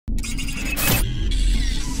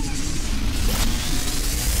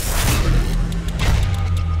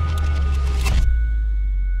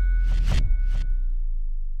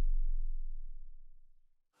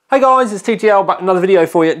Hey guys, it's TTL back with another video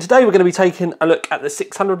for you. Today we're going to be taking a look at the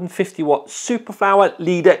 650 watt Superflower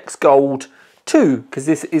leadex Gold 2, because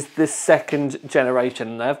this is the second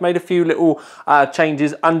generation. They've made a few little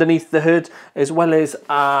changes underneath the hood, as well as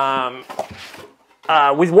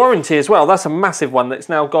with warranty as well. That's a massive one that's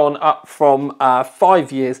now gone up from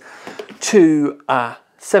 5 years to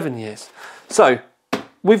 7 years. So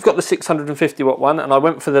we've got the 650 watt one, and I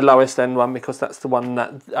went for the lowest end one because that's the one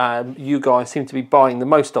that you guys seem to be buying the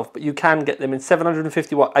most of, but you can get them in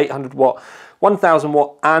 750 watt, 800 watt, 1000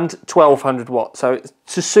 watt and 1200 watt. So it's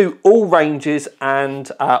to suit all ranges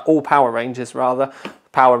and all power ranges rather.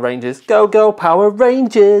 Power ranges, go Power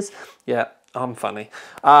Rangers. Yeah, I'm funny.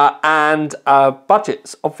 And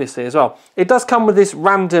budgets obviously as well. It does come with this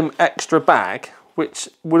random extra bag which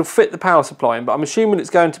will fit the power supply in, but I'm assuming it's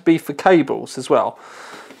going to be for cables as well.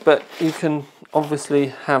 But you can obviously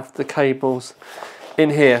have the cables in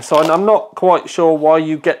here. So I'm not quite sure why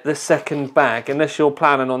you get the second bag, unless you're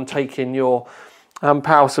planning on taking your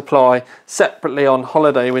power supply separately on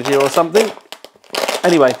holiday with you or something.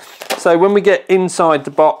 Anyway, so when we get inside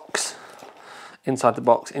the box, inside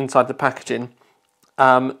the packaging,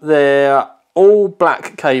 they're all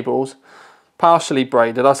black cables, partially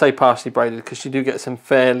braided. I say partially braided because you do get some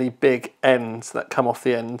fairly big ends that come off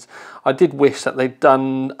the ends. I did wish that they'd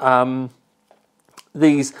done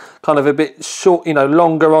these kind of a bit short, you know,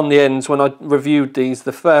 longer on the ends when I reviewed these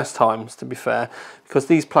the first times, to be fair, because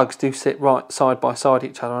these plugs do sit right side by side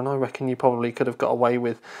each other, and I reckon you probably could have got away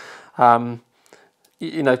with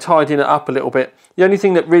you know, tidying it up a little bit. The only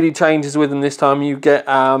thing that really changes with them this time, you get 6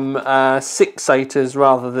 SATAs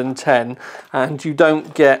rather than 10, and you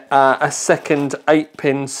don't get a second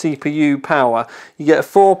 8-pin CPU power. You get a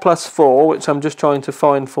 4+4, which I'm just trying to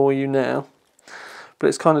find for you now, but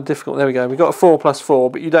it's kind of difficult. There we go, we've got a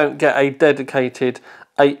 4+4, but you don't get a dedicated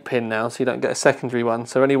 8-pin now, so you don't get a secondary one.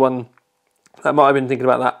 So anyone that might have been thinking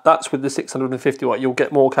about that, that's with the 650 watt. You'll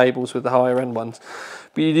get more cables with the higher end ones,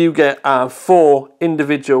 but you do get 4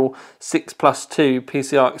 individual 6+2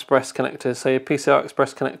 PCI Express connectors. So your PCI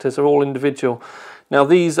Express connectors are all individual. Now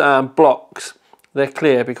these blocks, they're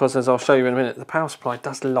clear because, as I'll show you in a minute, the power supply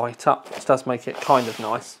does light up, which does make it kind of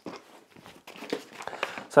nice.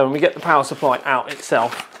 So when we get the power supply out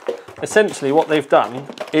itself, essentially what they've done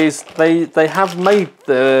is they have made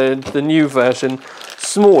the new version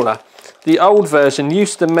smaller. The old version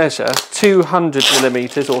used to measure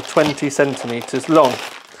 200mm or 20 centimeters long.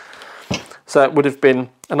 So it would have been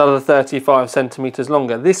another 35 centimeters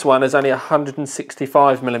longer. This one is only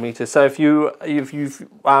 165mm. So if you've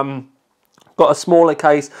got a smaller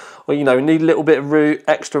case, or you know, need a little bit of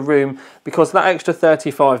extra room, because that extra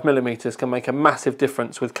 35mm can make a massive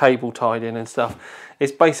difference with cable tied in and stuff.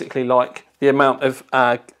 It's basically like the amount of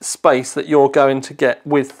space that you're going to get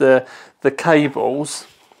with the cables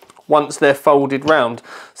once they're folded round.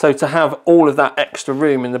 So to have all of that extra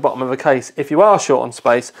room in the bottom of a case, if you are short on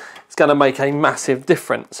space, it's going to make a massive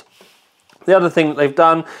difference. The other thing that they've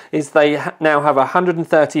done is they now have a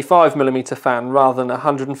 135mm fan rather than a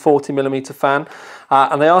 140mm fan,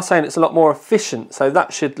 and they are saying it's a lot more efficient, so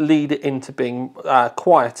that should lead it into being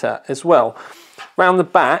quieter as well. Round the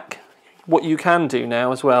back, what you can do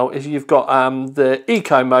now as well is you've got the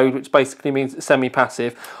eco mode, which basically means it's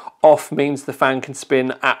semi-passive. Off means the fan can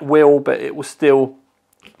spin at will, but it will still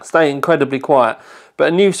stay incredibly quiet. But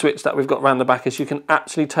a new switch that we've got around the back is you can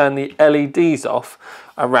actually turn the LEDs off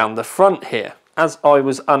around the front here. As I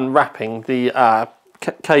was unwrapping the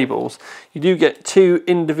cables, you do get 2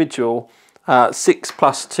 individual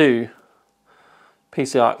 6+2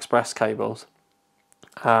 PCI Express cables,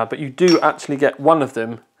 but you do actually get one of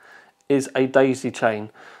them is a daisy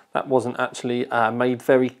chain. That wasn't actually made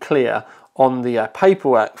very clear on the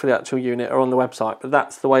paperwork for the actual unit or on the website, but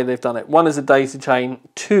that's the way they've done it. One is a daisy chain,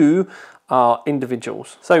 2 are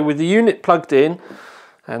individuals. So with the unit plugged in,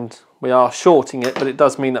 and we are shorting it, but it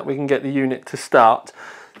does mean that we can get the unit to start.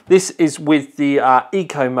 This is with the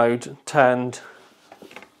eco mode turned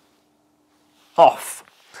off.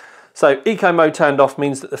 So eco mode turned off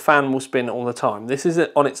means that the fan will spin all the time. This is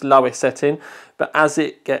on its lowest setting, but as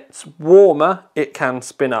it gets warmer, it can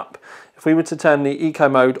spin up. If we were to turn the eco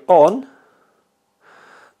mode on,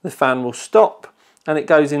 the fan will stop and it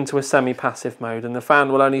goes into a semi-passive mode, and the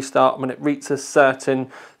fan will only start when it reaches a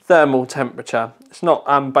certain thermal temperature. It's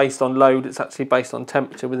not based on load, it's actually based on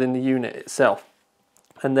temperature within the unit itself.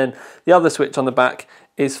 And then the other switch on the back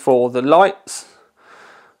is for the lights.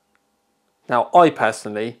 Now, I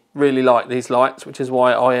personally really like these lights, which is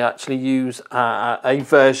why I actually use a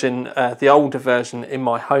version, the older version, in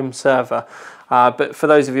my home server. But for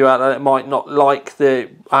those of you out there that might not like the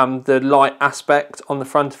light aspect on the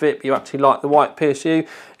front of it, but you actually like the white PSU,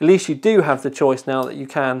 at least you do have the choice now that you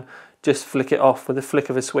can just flick it off with a flick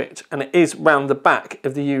of a switch. And it is round the back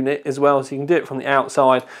of the unit as well, so you can do it from the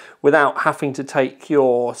outside without having to take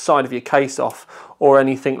your side of your case off or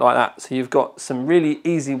anything like that. So you've got some really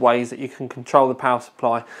easy ways that you can control the power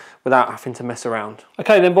supply without having to mess around.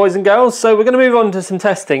 Okay then, boys and girls, so we're going to move on to some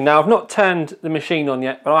testing. Now, I've not turned the machine on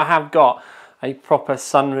yet, but I have got a proper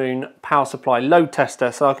Sunrun power supply load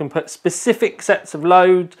tester, so I can put specific sets of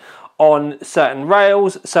load on certain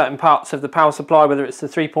rails, certain parts of the power supply, whether it's the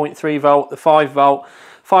 3.3 volt, the 5 volt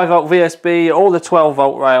VSB, or the 12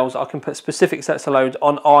 volt rails. I can put specific sets of load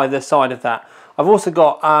on either side of that. I've also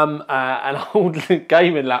got an old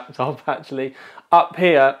gaming laptop actually up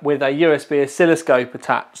here with a USB oscilloscope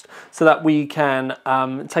attached, so that we can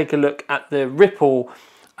take a look at the ripple,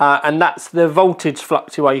 and that's the voltage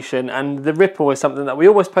fluctuation. And the ripple is something that we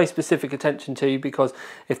always pay specific attention to, because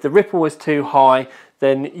if the ripple is too high,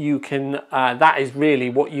 then you can, that is really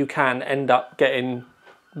what you can end up getting,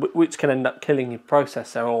 which can end up killing your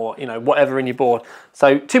processor or, you know, whatever in your board.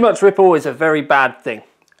 So too much ripple is a very bad thing.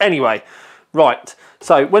 Anyway, right,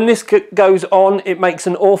 so when this goes on, it makes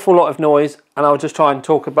an awful lot of noise, and I'll just try and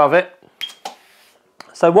talk above it.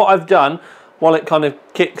 So what I've done, while it kind of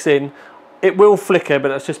kicks in, it will flicker, but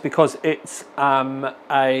that's just because it's an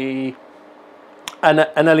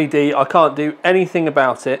LED. I can't do anything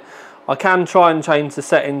about it. I can try and change the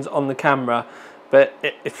settings on the camera, but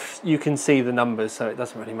if you can see the numbers, so it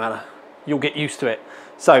doesn't really matter. You'll get used to it.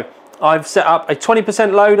 So I've set up a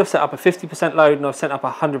 20% load, I've set up a 50% load, and I've set up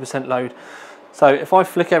a 100% load. So if I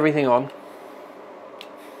flick everything on,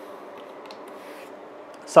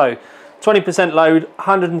 so 20% load,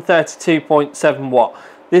 132.7 watt.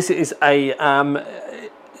 This is a,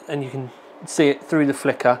 and you can see it through the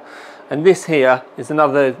flicker. And this here is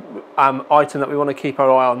another item that we want to keep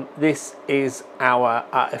our eye on. This is our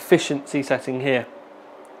efficiency setting here.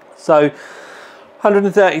 So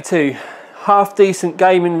 132, half decent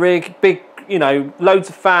gaming rig, big, you know, loads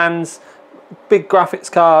of fans, big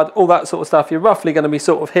graphics card, all that sort of stuff. You're roughly going to be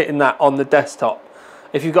sort of hitting that on the desktop.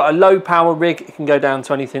 If you've got a low power rig, it can go down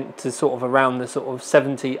to anything to sort of around the sort of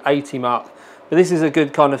 70, 80 mark. But this is a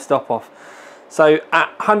good kind of stop off. So at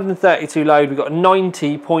 132 load, we've got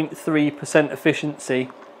 90.3% efficiency.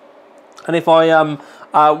 And if I,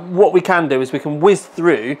 what we can do is we can whiz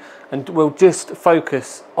through and we'll just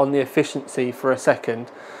focus on the efficiency for a second.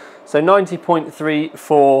 So 90.3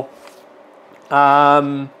 for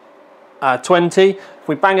 20. If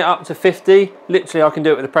we bang it up to 50, literally I can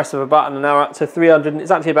do it with the press of a button, and now we're up to 300.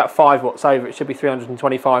 It's actually about 5 watts over. It should be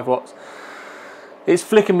 325 watts. It's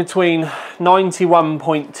flicking between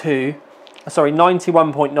 91.2. Sorry,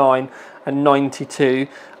 91.9 and 92,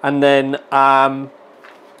 and then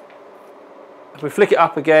if we flick it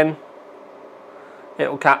up again, it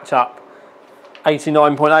will catch up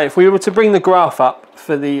 89.8. If we were to bring the graph up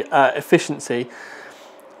for the efficiency,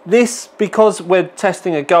 this, because we're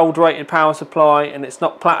testing a gold rated power supply and it's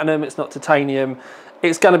not platinum, it's not titanium,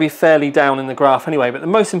 it's going to be fairly down in the graph anyway. But the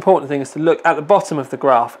most important thing is to look at the bottom of the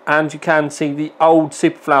graph, and you can see the old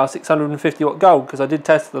Superflower 650 watt gold, because I did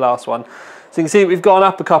test the last one. So you can see we've gone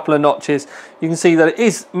up a couple of notches. You can see that it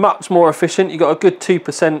is much more efficient. You've got a good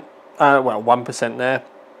 2%, well 1% there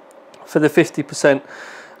for the 50%.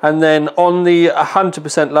 And then on the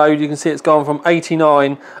 100% load, you can see it's gone from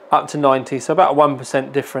 89 up to 90. So about a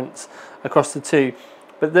 1% difference across the two.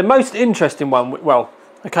 But the most interesting one, well,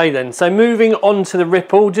 okay then, so moving on to the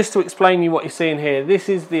ripple, just to explain you what you're seeing here. This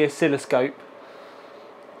is the oscilloscope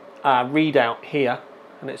readout here,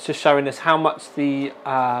 and it's just showing us how much the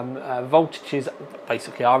voltages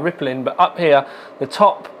basically are rippling. But up here, the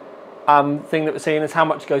top thing that we're seeing is how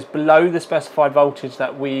much goes below the specified voltage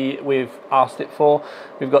that we've asked it for.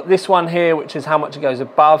 We've got this one here, which is how much it goes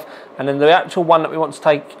above, and then the actual one that we want to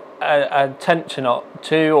take attention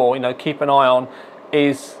to, or keep an eye on,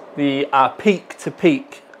 is the peak to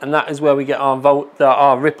peak, and that is where we get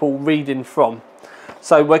our ripple reading from.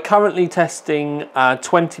 So we're currently testing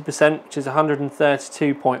 20%, which is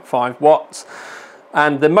 132.5 watts,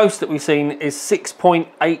 and the most that we've seen is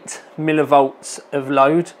 6.8 millivolts of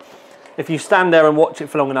load. If you stand there and watch it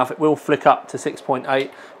for long enough, it will flick up to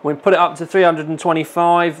 6.8. When we put it up to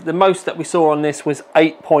 325, the most that we saw on this was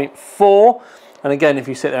 8.4, and again, if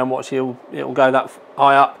you sit there and watch it, it'll go that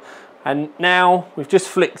high up. And now we've just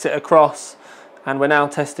flicked it across, and we're now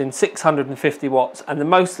testing 650 watts, and the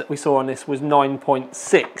most that we saw on this was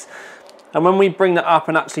 9.6. And when we bring that up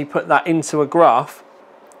and actually put that into a graph,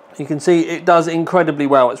 you can see it does incredibly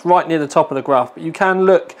well. It's right near the top of the graph, but you can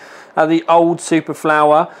look at the old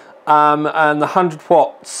Superflower, and the 100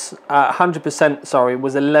 watts, 100%, sorry,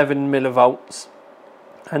 was 11 millivolts.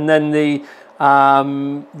 And then the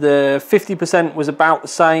 50% was about the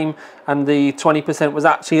same, and the 20% was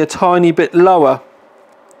actually a tiny bit lower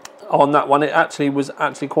on that one. It actually was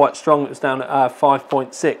quite strong. It was down at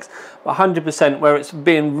 5.6. But 100%, where it's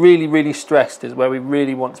being really, really stressed, is where we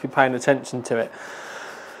really want to be paying attention to it.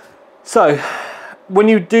 So when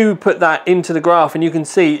you do put that into the graph, and you can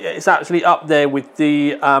see it's actually up there with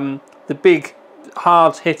the big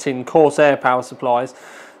hard-hitting Corsair power supplies,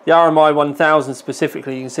 the RMI 1000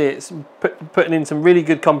 specifically. You can see it's putting in some really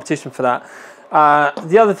good competition for that.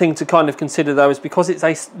 The other thing to kind of consider though is because it's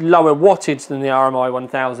a lower wattage than the RMI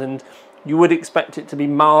 1000, you would expect it to be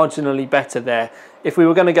marginally better there. If we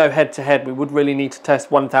were going to go head to head, we would really need to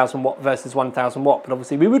test 1000 watt versus 1000 watt, but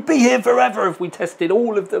obviously we would be here forever if we tested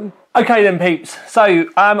all of them. Okay then peeps, so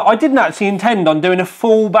I didn't actually intend on doing a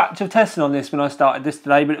full batch of testing on this when I started this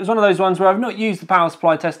today, but it was one of those ones where I've not used the power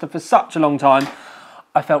supply tester for such a long time.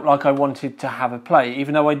 I felt like I wanted to have a play,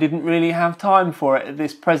 even though I didn't really have time for it at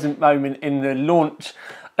this present moment in the launch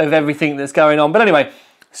of everything that's going on. But anyway,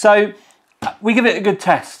 so we give it a good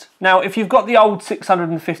test. Now, if you've got the old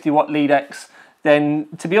 650 watt Leadex, then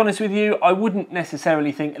to be honest with you, I wouldn't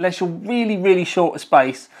necessarily think, unless you're really, really short of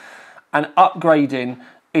space, and upgrading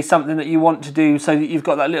is something that you want to do so that you've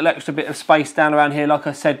got that little extra bit of space down around here, like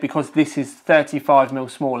I said, because this is 35mm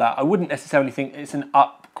smaller. I wouldn't necessarily think it's an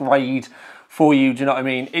upgrade for you, do you know what I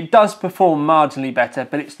mean? It does perform marginally better,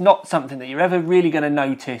 but it's not something that you're ever really going to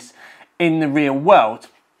notice in the real world.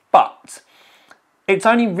 But it's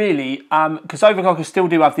only really, because overclockers still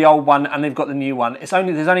do have the old one and they've got the new one, there's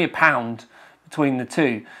only £1 between the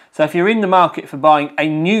two. So if you're in the market for buying a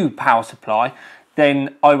new power supply,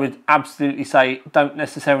 then I would absolutely say don't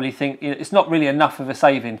necessarily think, it's not really enough of a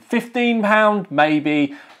saving. £15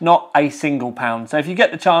 maybe, not a single pound. So if you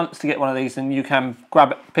get the chance to get one of these, then you can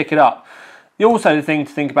grab it, pick it up. Also, the thing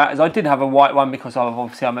to think about is I did have a white one because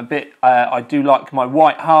obviously I'm a bit, I do like my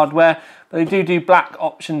white hardware, but they do black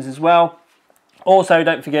options as well. Also,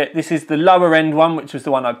 don't forget, this is the lower end one, which was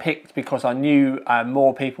the one I picked because I knew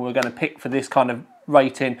more people were going to pick for this kind of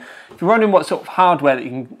rating. If you're wondering what sort of hardware that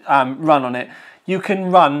you can run on it, you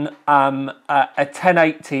can run a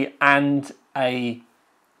 1080 and a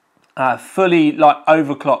fully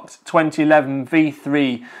overclocked 2011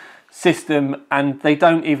 V3 system, and they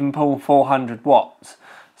don't even pull 400 watts.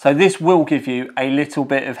 So this will give you a little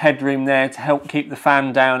bit of headroom there to help keep the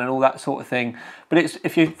fan down and all that sort of thing. But it's,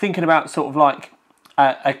 if you're thinking about sort of like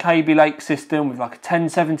a KB Lake system with like a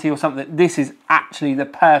 1070 or something, this is actually the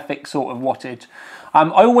perfect sort of wattage. I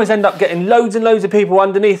always end up getting loads and loads of people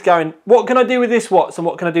underneath going, what can I do with this watts and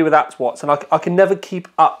what can I do with that watts? And I can never keep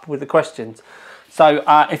up with the questions. So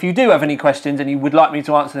if you do have any questions and you would like me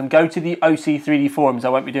to answer them, go to the OC3D forums. I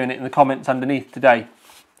won't be doing it in the comments underneath today.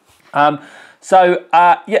 Yeah,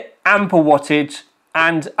 ample wattage,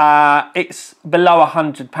 and it's below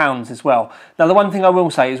 £100 as well. Now, the one thing I will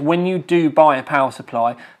say is when you do buy a power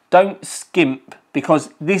supply, don't skimp, because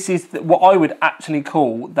this is what I would actually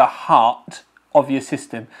call the heart of your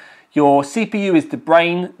system. Your CPU is the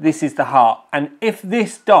brain, this is the heart. And if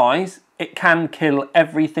this dies, it can kill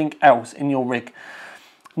everything else in your rig.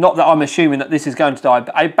 Not that I'm assuming that this is going to die,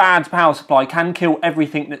 but a bad power supply can kill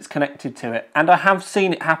everything that's connected to it. And I have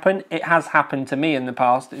seen it happen. It has happened to me in the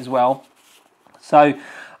past as well. So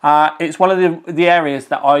it's one of the areas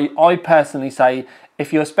that I personally say,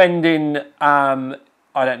 if you're spending, I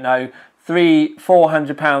don't know,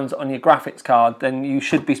 £300–400 on your graphics card, then you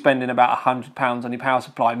should be spending about £100 on your power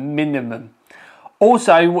supply minimum.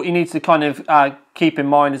 Also, what you need to kind of keep in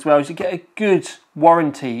mind as well is you get a good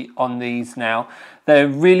warranty on these now. They're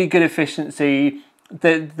really good efficiency.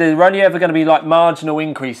 They're only ever going to be like marginal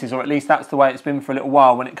increases, or at least that's the way it's been for a little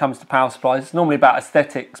while when it comes to power supplies. It's normally about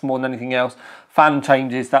aesthetics more than anything else. Fan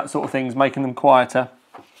changes, that sort of things, making them quieter.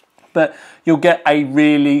 But you'll get a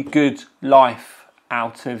really good life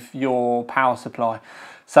out of your power supply.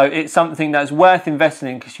 So it's something that's worth investing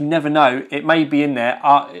in, because you never know, it may be in there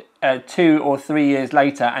 2 or 3 years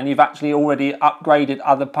later and you've actually already upgraded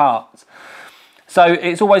other parts. So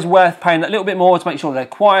it's always worth paying a little bit more to make sure they're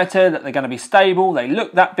quieter, that they're going to be stable, they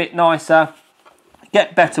look that bit nicer,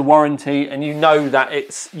 get better warranty, and you know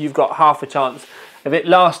that you've got half a chance of it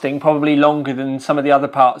lasting probably longer than some of the other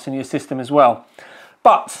parts in your system as well.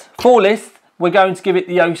 But for this, we're going to give it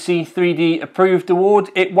the OC3D approved award.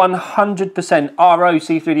 It 100%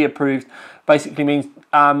 ROC3D approved basically means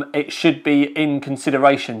it should be in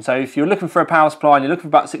consideration. So if you're looking for a power supply and you're looking for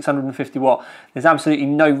about 650 watt, there's absolutely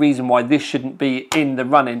no reason why this shouldn't be in the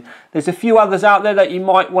running. There's a few others out there that you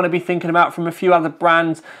might want to be thinking about from a few other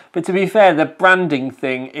brands, but to be fair, the branding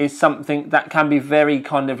thing is something that can be very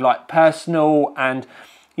kind of like personal, and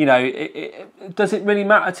you know, does it really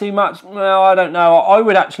matter too much? Well, I don't know. I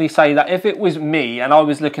would actually say that if it was me and I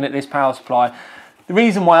was looking at this power supply, the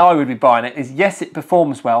reason why I would be buying it is, yes, it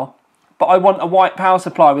performs well, but I want a white power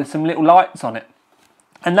supply with some little lights on it.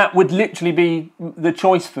 And that would literally be the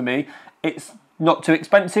choice for me. It's not too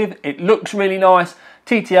expensive, it looks really nice,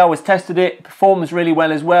 TTL has tested it, performs really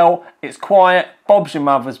well as well, it's quiet, Bob's your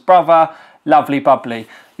mother's brother, lovely bubbly.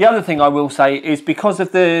 The other thing I will say is, because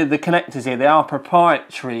of the connectors here, they are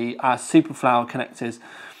proprietary Superflower connectors.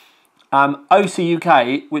 OC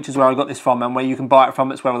UK, which is where I got this from and where you can buy it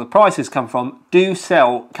from, it's where all the prices come from, do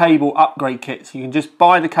sell cable upgrade kits. You can just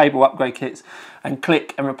buy the cable upgrade kits and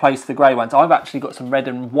click and replace the grey ones. I've actually got some red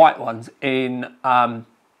and white ones in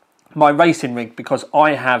my racing rig, because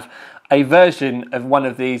I have a version of one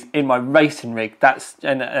of these in my racing rig.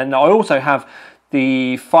 And I also have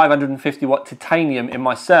the 550 watt titanium in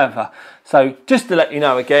my server. So just to let you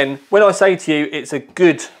know again, when I say to you it's a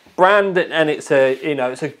good brand and it's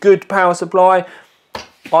a good power supply,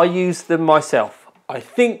 I use them myself. I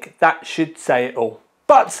think that should say it all.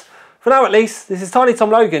 But for now at least, this is Tiny Tom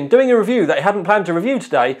Logan doing a review that I hadn't planned to review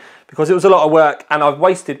today because it was a lot of work and I've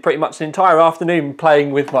wasted pretty much an entire afternoon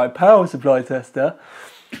playing with my power supply tester.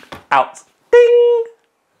 Out. Ding!